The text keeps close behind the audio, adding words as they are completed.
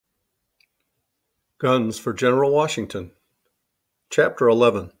Guns for General Washington. Chapter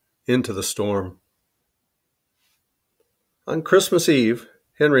 11. Into the Storm. On Christmas Eve,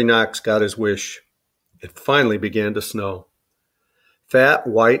 Henry Knox got his wish. It finally began to snow. Fat,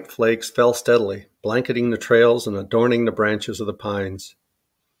 white flakes fell steadily, blanketing the trails and adorning the branches of the pines.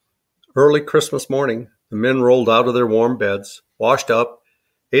 Early Christmas morning, the men rolled out of their warm beds, washed up,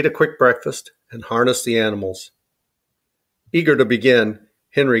 ate a quick breakfast, and harnessed the animals. Eager to begin,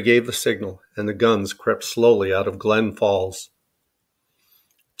 Henry gave the signal, and the guns crept slowly out of Glen Falls.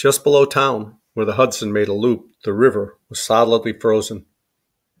 Just below town, where the Hudson made a loop, the river was solidly frozen.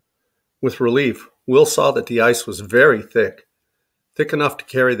 With relief, Will saw that the ice was very thick enough to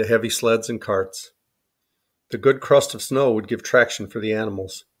carry the heavy sleds and carts. The good crust of snow would give traction for the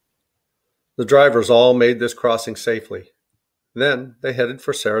animals. The drivers all made this crossing safely. Then they headed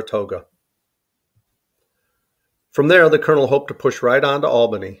for Saratoga. From there, the colonel hoped to push right on to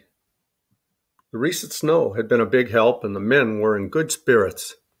Albany. The recent snow had been a big help, and the men were in good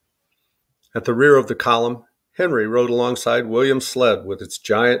spirits. At the rear of the column, Henry rode alongside William's sled with its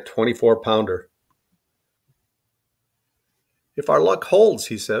giant 24-pounder. "If our luck holds,"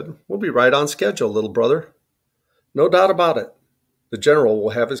 he said, "we'll be right on schedule, little brother. No doubt about it. The general will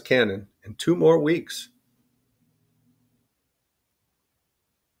have his cannon in 2 more weeks."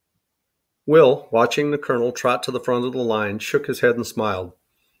 Will, watching the colonel trot to the front of the line, shook his head and smiled.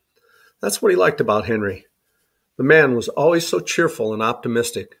 That's what he liked about Henry. The man was always so cheerful and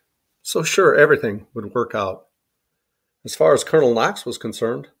optimistic, so sure everything would work out. As far as Colonel Knox was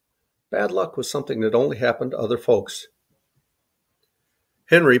concerned, bad luck was something that only happened to other folks.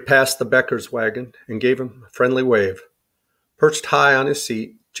 Henry passed the Becker's wagon and gave him a friendly wave. Perched high on his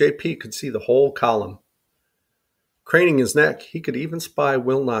seat, J.P. could see the whole column. Craning his neck, he could even spy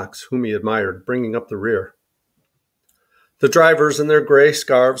Will Knox, whom he admired, bringing up the rear. The drivers in their gray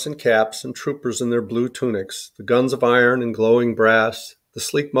scarves and caps, and troopers in their blue tunics, the guns of iron and glowing brass, the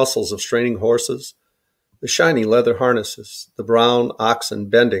sleek muscles of straining horses, the shiny leather harnesses, the brown oxen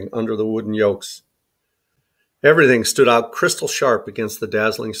bending under the wooden yokes. Everything stood out crystal sharp against the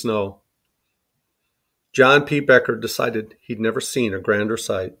dazzling snow. John P. Becker decided he'd never seen a grander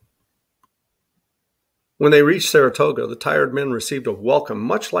sight. When they reached Saratoga, the tired men received a welcome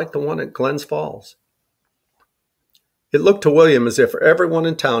much like the one at Glens Falls. It looked to William as if everyone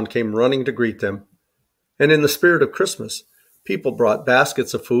in town came running to greet them, and in the spirit of Christmas, people brought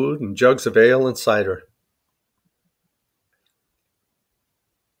baskets of food and jugs of ale and cider.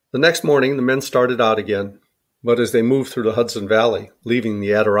 The next morning, the men started out again, but as they moved through the Hudson Valley, leaving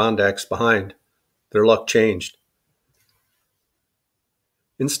the Adirondacks behind, their luck changed.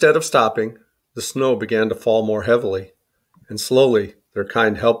 Instead of stopping, the snow began to fall more heavily, and slowly their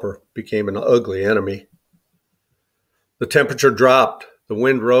kind helper became an ugly enemy. The temperature dropped, the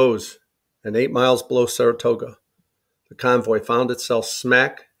wind rose, and 8 miles below Saratoga, the convoy found itself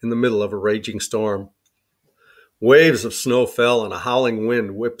smack in the middle of a raging storm. Waves of snow fell, and a howling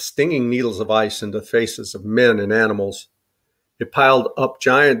wind whipped stinging needles of ice into the faces of men and animals. It piled up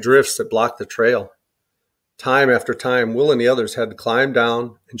giant drifts that blocked the trail. Time after time, Will and the others had to climb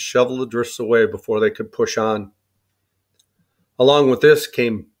down and shovel the drifts away before they could push on. Along with this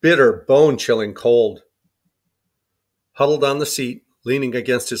came bitter, bone-chilling cold. Huddled on the seat, leaning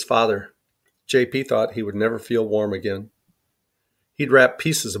against his father, J.P. thought he would never feel warm again. He'd wrapped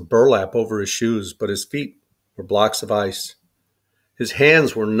pieces of burlap over his shoes, but his feet were blocks of ice. His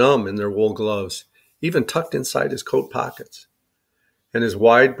hands were numb in their wool gloves, even tucked inside his coat pockets. And his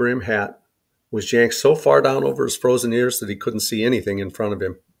wide-brimmed hat was yanked so far down over his frozen ears that he couldn't see anything in front of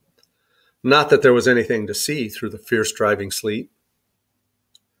him. Not that there was anything to see through the fierce driving sleet.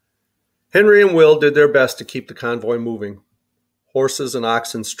 Henry and Will did their best to keep the convoy moving. Horses and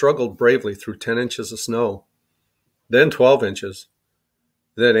oxen struggled bravely through 10 inches of snow, then 12 inches,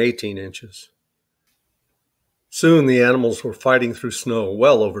 then 18 inches. Soon the animals were fighting through snow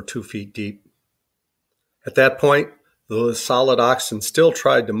well over 2 feet deep. At that point, though the solid oxen still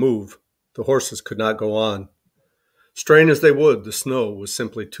tried to move, the horses could not go on. Strain as they would, the snow was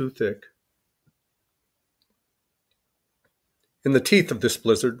simply too thick. In the teeth of this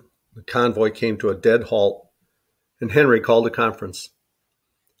blizzard, the convoy came to a dead halt, and Henry called a conference.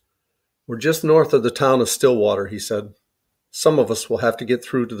 "We're just north of the town of Stillwater," he said. "Some of us will have to get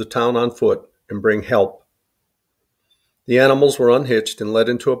through to the town on foot and bring help." The animals were unhitched and led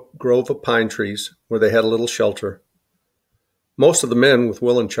into a grove of pine trees where they had a little shelter. Most of the men, with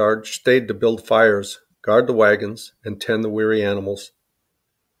Will in charge, stayed to build fires, guard the wagons, and tend the weary animals.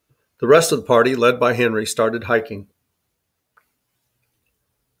 The rest of the party, led by Henry, started hiking.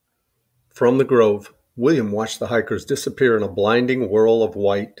 From the grove, William watched the hikers disappear in a blinding whirl of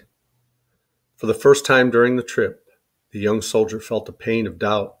white. For the first time during the trip, the young soldier felt a pain of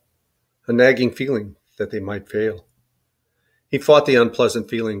doubt, a nagging feeling that they might fail. He fought the unpleasant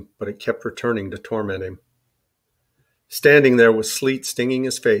feeling, but it kept returning to torment him. Standing there with sleet stinging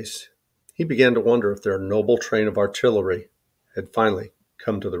his face, he began to wonder if their noble train of artillery had finally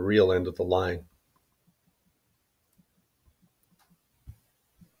come to the real end of the line.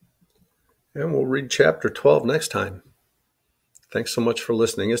 And we'll read chapter 12 next time. Thanks so much for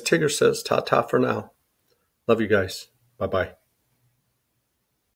listening. As Tigger says, ta-ta for now. Love you guys. Bye-bye.